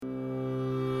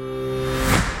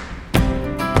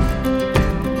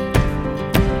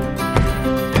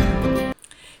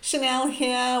Chanel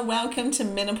here. Welcome to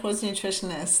Menopause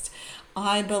Nutritionist.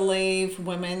 I believe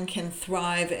women can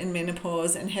thrive in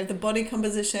menopause and have the body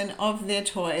composition of their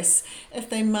choice if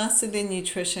they master their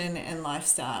nutrition and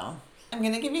lifestyle. I'm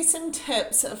going to give you some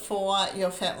tips for your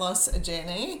fat loss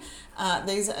journey.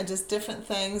 These are just different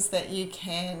things that you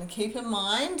can keep in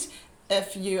mind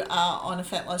if you are on a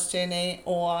fat loss journey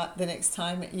or the next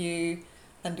time you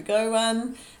undergo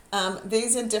one.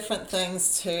 These are different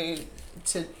things to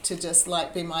just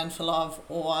like be mindful of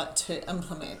or to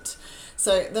implement.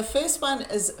 So the first one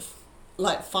is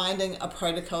like finding a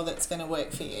protocol that's going to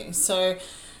work for you. So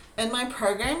in my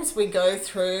programs we go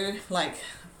through like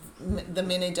the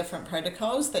many different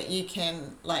protocols that you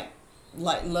can like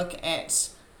look at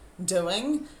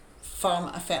doing from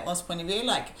a fat loss point of view.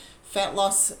 Like fat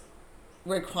loss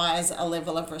requires a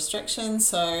level of restriction,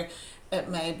 so it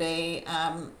may be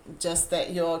just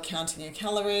that you're counting your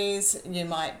calories. You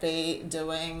might be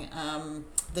doing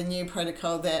the new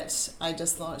protocol that I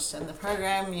just launched in the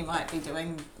program. You might be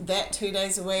doing that 2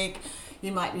 days a week.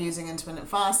 You might be using intermittent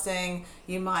fasting.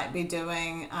 You might be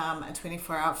doing a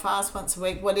 24-hour fast once a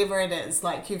week, whatever it is.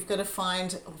 Like you've got to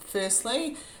find,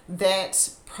 firstly, that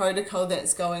protocol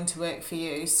that's going to work for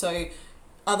you. So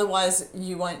otherwise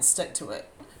you won't stick to it,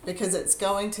 because it's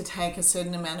going to take a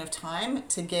certain amount of time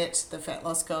to get the fat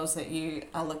loss goals that you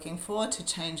are looking for to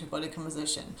change your body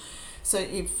composition. So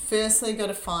you've firstly got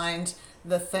to find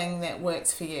the thing that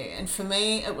works for you. And for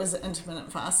me, it was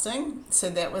intermittent fasting. So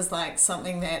that was like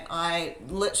something that I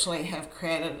literally have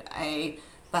created a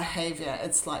behavior.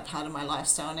 It's like part of my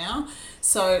lifestyle now.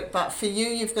 So, but for you,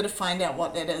 you've got to find out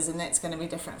what that is, and that's going to be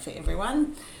different for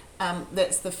everyone.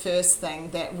 That's the first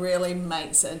thing that really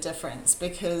makes a difference,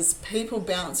 because people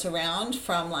bounce around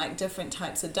from like different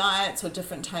types of diets or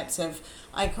different types of,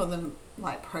 I call them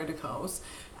like protocols,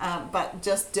 but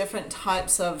just different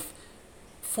types of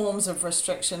forms of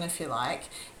restriction, if you like.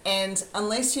 And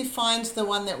unless you find the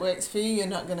one that works for you, you're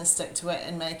not going to stick to it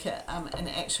and make it an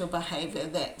actual behavior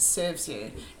that serves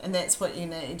you. And that's what you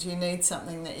need. You need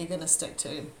something that you're going to stick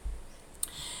to.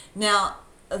 Now,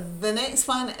 the next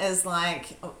one is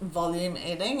like volume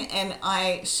eating, and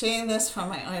I share this from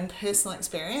my own personal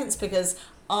experience because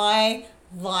I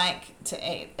like to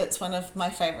eat. It's one of my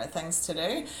favorite things to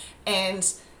do.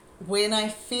 And when I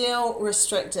feel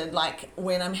restricted, like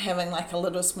when I'm having like a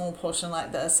little small portion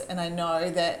like this and I know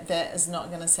that that is not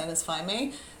going to satisfy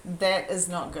me, that is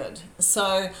not good.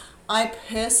 So I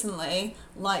personally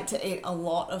like to eat a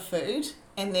lot of food.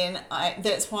 And then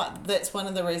that's one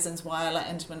of the reasons why I like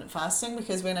intermittent fasting,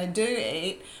 because when I do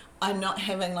eat, I'm not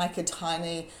having like a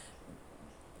tiny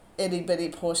itty bitty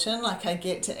portion. Like I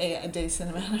get to eat a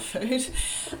decent amount of food.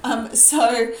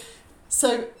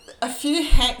 So a few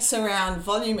hacks around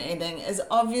volume eating is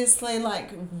obviously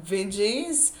like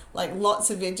veggies, like lots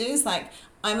of veggies. Like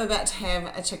I'm about to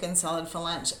have a chicken salad for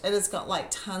lunch. It has got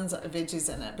like tons of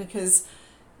veggies in it, because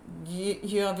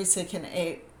you obviously can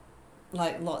eat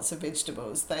like lots of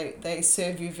vegetables. They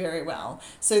serve you very well.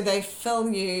 So they fill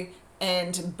you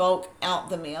and bulk out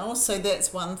the meal. So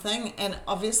that's one thing. And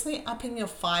obviously upping your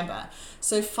fiber.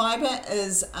 So fiber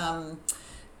is,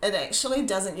 it actually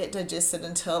doesn't get digested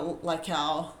until like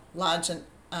our large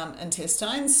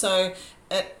intestine. So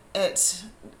it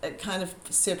kind of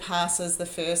surpasses the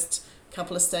first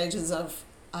couple of stages of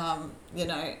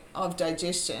of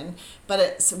digestion, but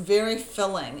it's very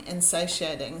filling and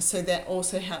satiating, so that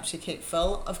also helps you keep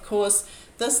full. Of course,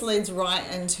 this leads right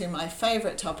into my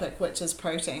favorite topic, which is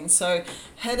protein. So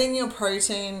hitting your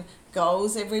protein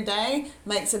goals every day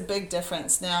makes a big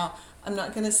difference. Now, I'm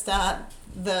not going to start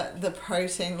the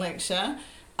protein lecture,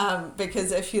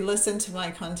 because if you listen to my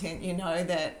content, you know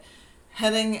that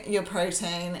hitting your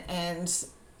protein and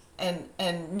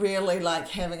really like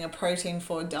having a protein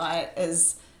forward diet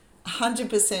is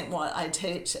 100% what I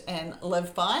teach and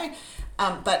live by.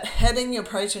 But hitting your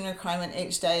protein requirement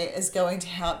each day is going to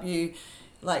help you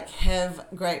like have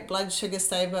great blood sugar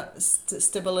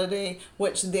stability,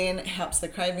 which then helps the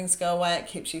cravings go away. It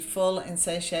keeps you full and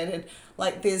satiated.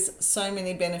 Like there's so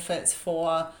many benefits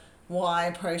for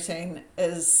why protein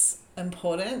is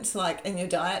important like in your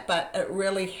diet, but it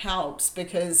really helps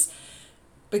because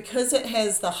it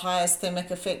has the highest thermic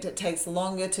effect. It takes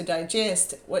longer to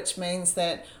digest, which means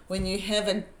that when you have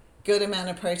a good amount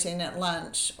of protein at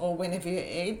lunch or whenever you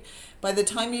eat, by the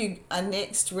time you are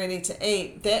next ready to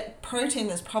eat, that protein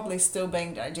is probably still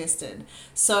being digested.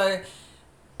 So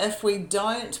if we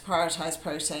don't prioritize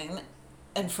protein,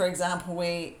 and for example,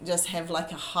 we just have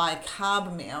like a high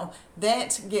carb meal,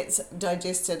 that gets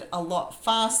digested a lot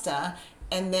faster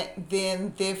and that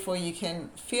then therefore you can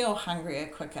feel hungrier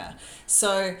quicker.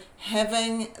 So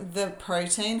having the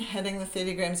protein, hitting the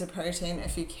 30 grams of protein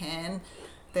if you can,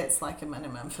 that's like a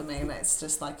minimum for me. That's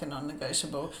just like a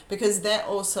non-negotiable, because that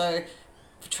also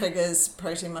triggers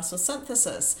protein muscle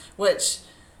synthesis, which,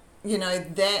 you know,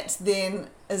 that then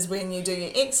is when you do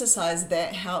your exercise,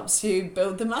 that helps you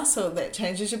build the muscle, that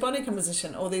changes your body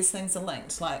composition. All these things are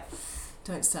linked. Like,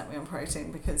 don't start me on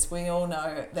protein, because we all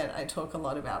know that I talk a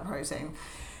lot about protein.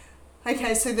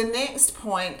 Okay, so the next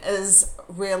point is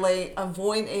really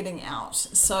avoid eating out.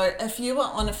 So if you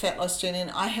are on a fat loss journey,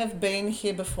 and I have been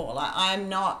here before, like I'm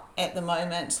not at the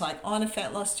moment like on a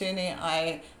fat loss journey,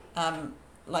 I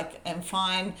am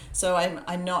fine, so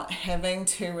I'm not having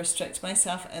to restrict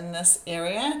myself in this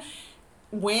area.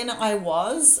 When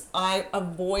I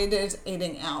avoided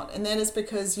eating out, and that is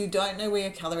because you don't know where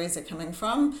your calories are coming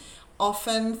from.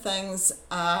 Often things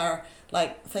are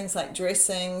like things like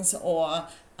dressings, or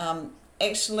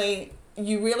actually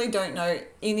you really don't know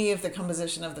any of the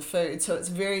composition of the food, so it's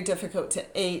very difficult to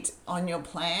eat on your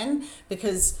plan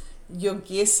because you're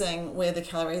guessing where the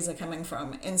calories are coming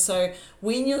from. And so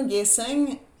when you're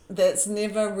guessing, that's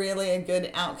never really a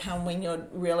good outcome when you're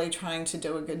really trying to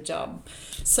do a good job.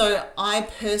 So I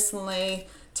personally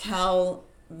tell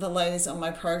the ladies on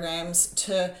my programs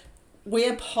to,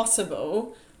 where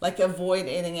possible, like avoid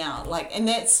eating out. Like, and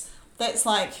that's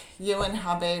like you and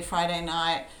hubby Friday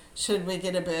night, should we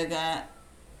get a burger?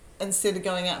 Instead of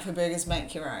going out for burgers,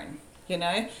 make your own, you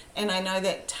know? And I know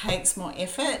that takes more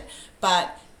effort,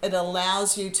 but it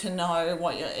allows you to know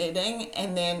what you're eating,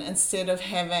 and then instead of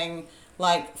having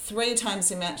like 3 times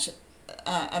the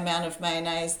amount of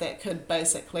mayonnaise that could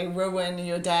basically ruin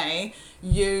your day,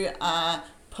 you are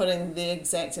putting the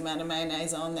exact amount of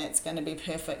mayonnaise on that's going to be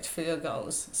perfect for your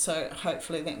goals. So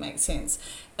hopefully that makes sense.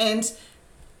 And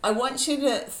I want you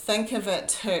to think of it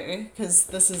too, because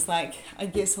this is like, I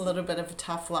guess, a little bit of a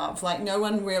tough love. Like, no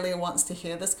one really wants to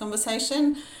hear this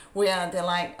conversation where they're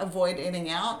like, avoid eating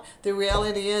out. The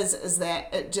reality is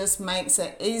that it just makes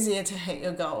it easier to hit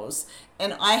your goals.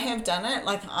 And I have done it.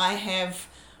 Like, I have,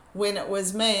 when it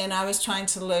was me and I was trying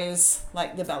to lose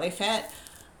like the belly fat,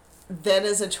 that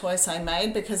is a choice I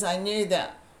made because I knew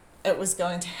that it was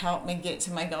going to help me get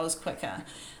to my goals quicker.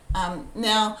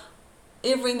 Now,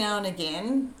 every now and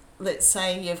again, let's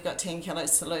say you've got 10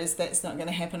 kilos to lose, that's not going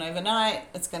to happen overnight.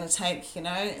 It's going to take, you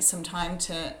know, some time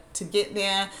to get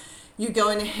there. You're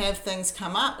going to have things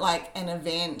come up like an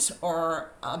event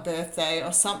or a birthday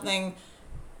or something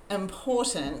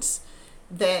important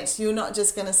that you're not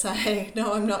just going to say,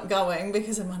 no, I'm not going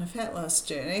because I'm on a fat loss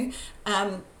journey.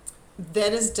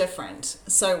 That is different.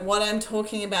 So what I'm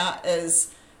talking about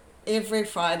is every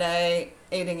Friday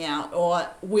eating out, or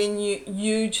when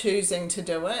you choosing to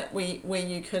do it, where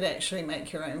you could actually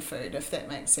make your own food, if that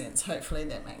makes sense. Hopefully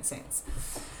that makes sense.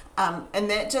 And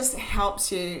that just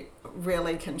helps you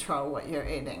really control what you're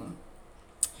eating.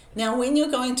 Now, when you're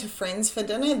going to friends for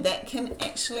dinner, that can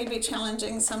actually be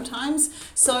challenging sometimes.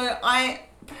 So I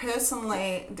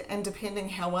personally, and depending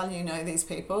how well you know these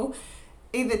people,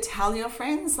 either tell your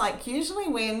friends, like usually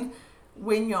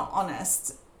when you're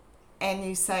honest, and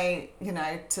you say, you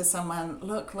know, to someone,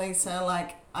 look, Lisa,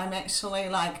 like I'm actually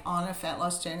like on a fat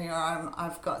loss journey, or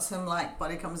I've got some like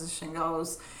body composition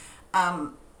goals.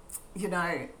 You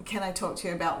know, can I talk to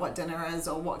you about what dinner is,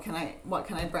 or what can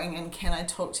I bring, and can I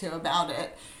talk to you about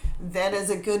it? That is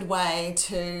a good way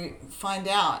to find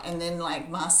out and then like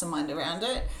mastermind around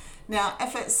it. Now,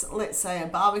 if it's, let's say, a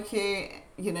barbecue,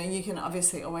 you know, you can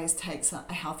obviously always take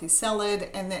a healthy salad,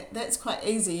 and that's quite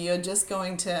easy. You're just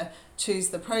going to choose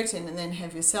the protein and then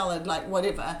have your salad, like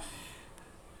whatever.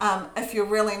 If you're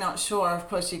really not sure, of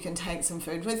course, you can take some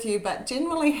food with you, but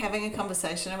generally having a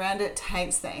conversation around it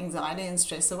takes the anxiety and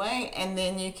stress away, and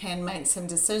then you can make some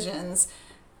decisions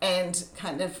and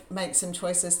kind of make some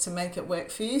choices to make it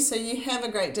work for you. So you have a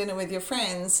great dinner with your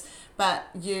friends, but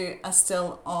you are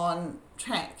still on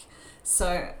track.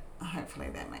 So hopefully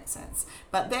that makes sense.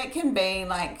 But that can be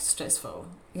like stressful,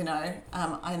 you know,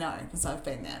 I know because I've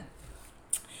been there.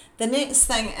 The next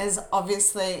thing is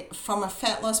obviously from a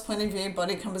fat loss point of view,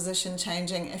 body composition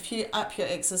changing. If you up your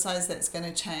exercise, that's going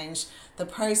to change the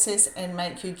process and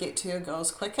make you get to your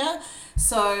goals quicker.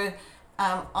 So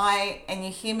and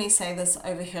you hear me say this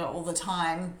over here all the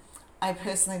time, I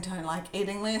personally don't like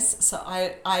eating less. So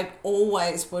I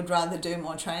always would rather do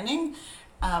more training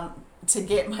to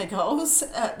get my goals.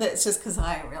 That's just because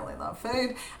I really love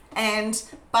food.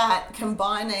 But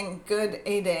combining good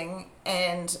eating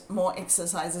and more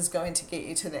exercise is going to get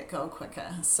you to that goal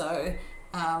quicker. So,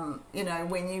 you know,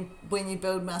 when you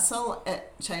build muscle,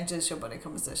 it changes your body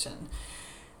composition.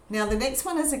 Now, the next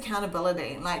one is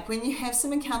accountability. Like when you have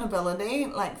some accountability,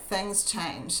 like things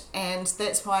change. And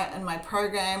that's why in my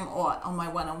program or on my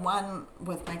one-on-one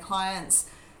with my clients,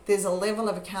 there's a level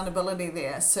of accountability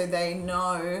there. So they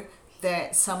know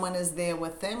that someone is there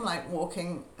with them, like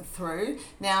walking through.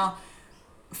 Now,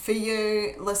 for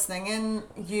you listening in,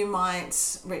 you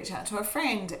might reach out to a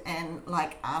friend and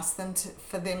like ask them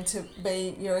for them to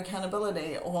be your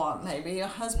accountability, or maybe your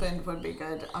husband would be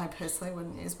good. I personally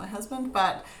wouldn't use my husband,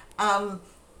 but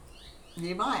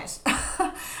you might.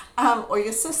 Or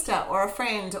your sister or a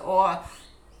friend, or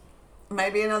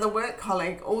maybe another work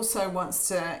colleague also wants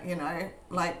to,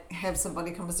 like have some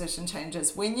body composition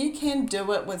changes. When you can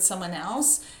do it with someone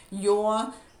else,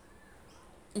 your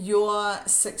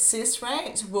success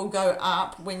rate will go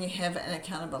up when you have an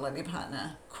accountability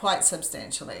partner quite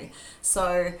substantially.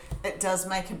 So it does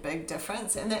make a big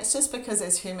difference, and that's just because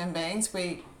as human beings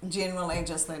we generally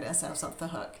just let ourselves off the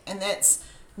hook, and that's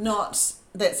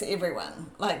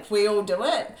everyone. Like we all do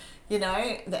it,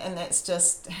 and that's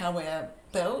just how we're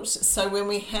built. So when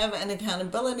we have an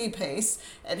accountability piece,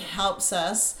 it helps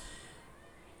us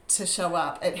to show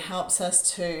up. It helps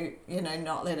us to,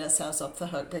 not let ourselves off the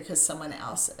hook because someone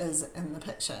else is in the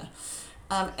picture.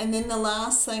 And then the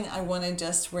last thing I want to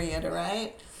just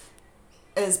reiterate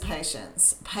is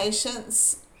patience.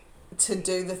 Patience to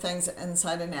do the things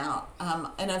inside and out.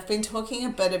 And I've been talking a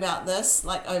bit about this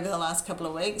like over the last couple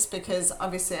of weeks, because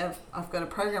obviously I've got a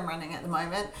program running at the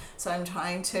moment. So I'm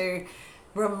trying to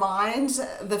remind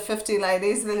the 50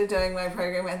 ladies that are doing my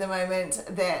program at the moment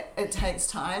that it takes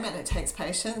time and it takes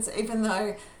patience, even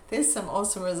though there's some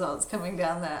awesome results coming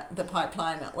down the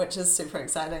pipeline, which is super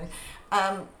exciting.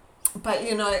 But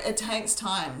it takes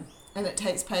time and it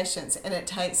takes patience, and it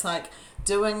takes like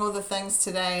doing all the things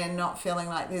today and not feeling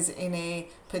like there's any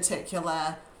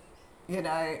particular,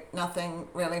 nothing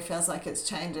really feels like it's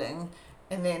changing,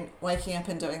 and then waking up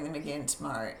and doing them again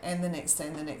tomorrow and the next day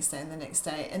and the next day and the next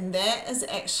day. And that is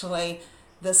actually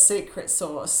the secret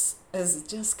sauce, is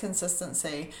just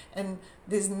consistency. And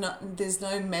there's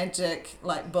no magic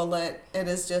like bullet. It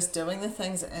is just doing the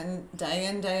things in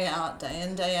day out,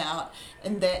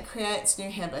 and that creates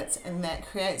new habits and that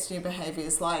creates new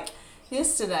behaviors. Like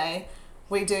yesterday,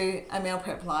 we do a meal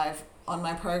prep live on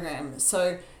my program.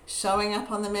 So showing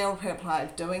up on the meal prep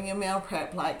live, doing your meal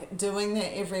prep, like doing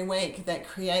that every week, that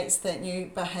creates that new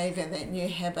behavior, that new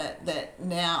habit that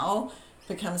now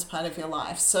becomes part of your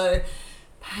life. So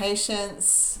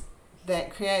patience,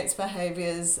 that creates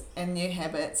behaviors and new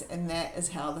habits, and that is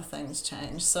how the things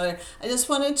change. So I just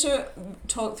wanted to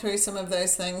talk through some of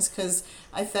those things, because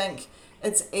I think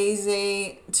it's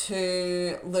easy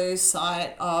to lose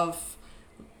sight of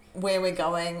where we're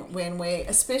going when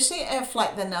especially if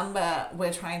like the number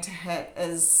we're trying to hit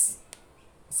is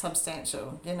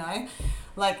substantial,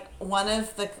 like one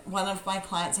of my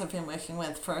clients I've been working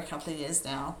with for a couple of years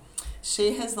now,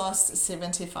 she has lost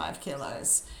 75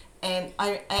 kilos, and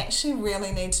I actually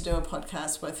really need to do a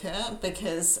podcast with her,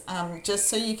 because just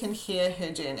so you can hear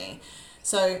her journey.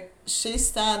 So she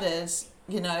started,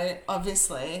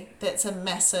 obviously that's a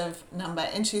massive number,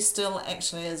 and she still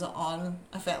actually is on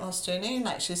a fat loss journey.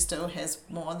 Like she still has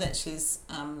more that she's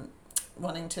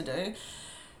wanting to do.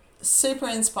 Super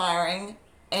inspiring.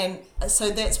 And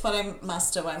so that's what I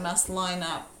must do. I must line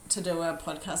up to do a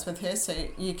podcast with her so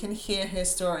you can hear her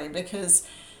story, because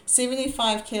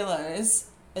 75 kilos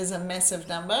is a massive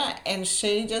number, and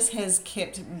she just has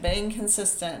kept being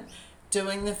consistent,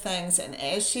 doing the things, and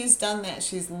as she's done that,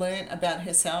 she's learned about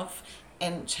herself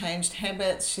and changed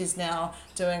habits. She's now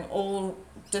doing all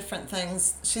different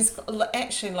things. She's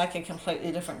actually like a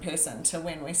completely different person to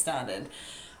when we started.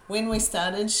 When we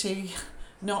started, she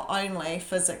not only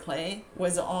physically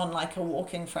was on like a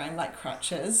walking frame, like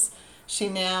crutches, she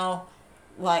now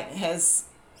like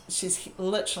she's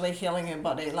literally healing her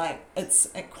body. Like it's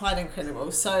quite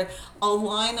incredible. So I'll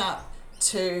line up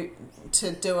to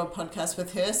do a podcast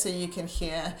with her so you can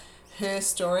hear her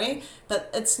story, but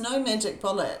it's no magic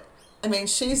bullet. I mean,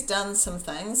 she's done some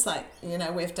things like,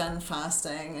 we've done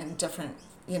fasting and different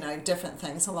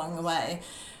things along the way.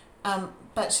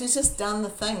 But she's just done the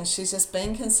things. She's just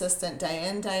been consistent day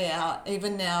in, day out.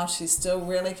 Even now, she's still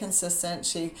really consistent.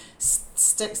 She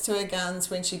sticks to her guns.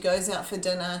 When she goes out for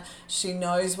dinner, she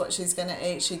knows what she's going to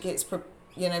eat. She gets,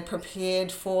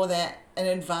 prepared for that in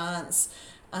advance.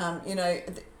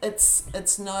 It's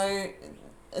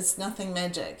nothing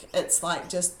magic. It's like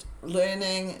just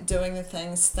learning, doing the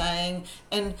things, staying.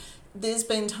 And there's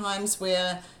been times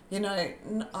where, I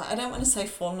don't want to say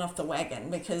fallen off the wagon,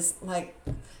 because like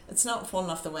it's not fallen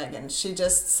off the wagon. She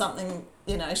just something,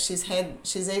 she's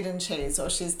eaten cheese or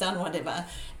she's done whatever,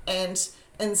 and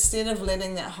instead of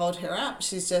letting that hold her up,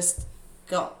 she's just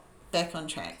got back on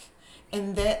track.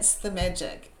 And that's the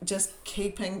magic, just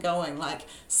keeping going. Like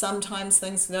sometimes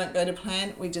things don't go to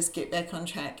plan, we just get back on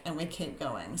track and we keep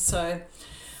going. So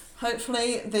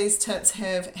hopefully these tips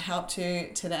have helped you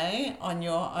today on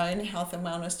your own health and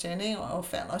wellness journey or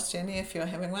fat loss journey if you're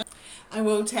having one. I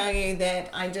will tell you that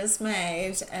I just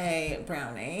made a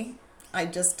brownie. I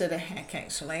just did a hack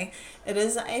actually. It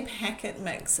is a packet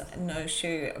mix no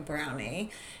shoe brownie.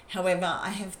 However,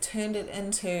 I have turned it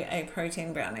into a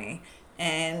protein brownie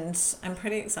and I'm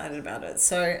pretty excited about it.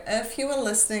 So if you are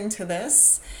listening to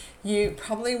this, you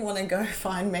probably want to go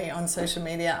find me on social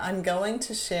media. I'm going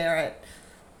to share it,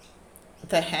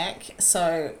 the hack,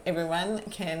 so everyone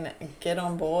can get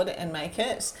on board and make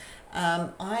it.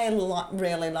 I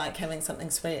really like having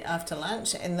something sweet after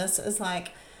lunch, and this is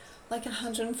like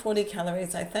 140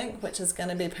 calories, I think, which is going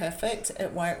to be perfect.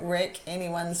 It won't wreck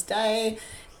anyone's day,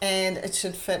 and it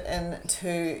should fit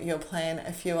into your plan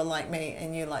if you are like me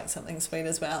and you like something sweet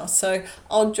as well. So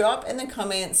I'll drop in the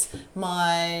comments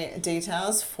my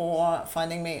details for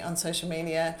finding me on social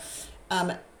media.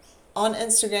 On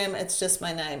Instagram, it's just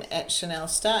my name,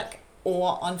 @ChanelStuck,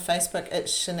 or on Facebook,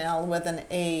 it's Chanel with an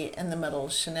E in the middle,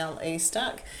 Chanel E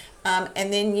Stuck.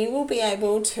 And then you will be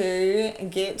able to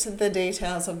get the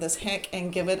details of this hack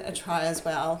and give it a try as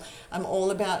well. I'm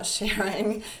all about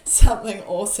sharing something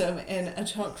awesome in a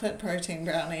chocolate protein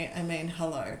brownie. I mean,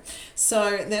 hello.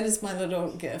 So that is my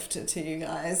little gift to you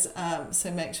guys.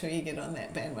 So make sure you get on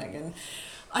that bandwagon.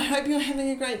 I hope you're having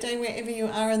a great day wherever you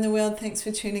are in the world. Thanks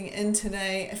for tuning in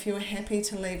today. If you are happy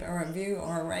to leave a review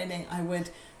or a rating, I would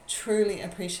truly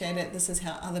appreciate it. This is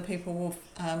how other people will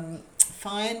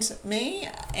find me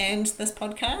and this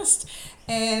podcast.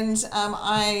 And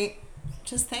I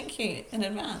just thank you in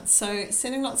advance. So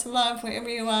sending lots of love wherever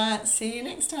you are. See you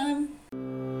next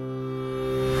time.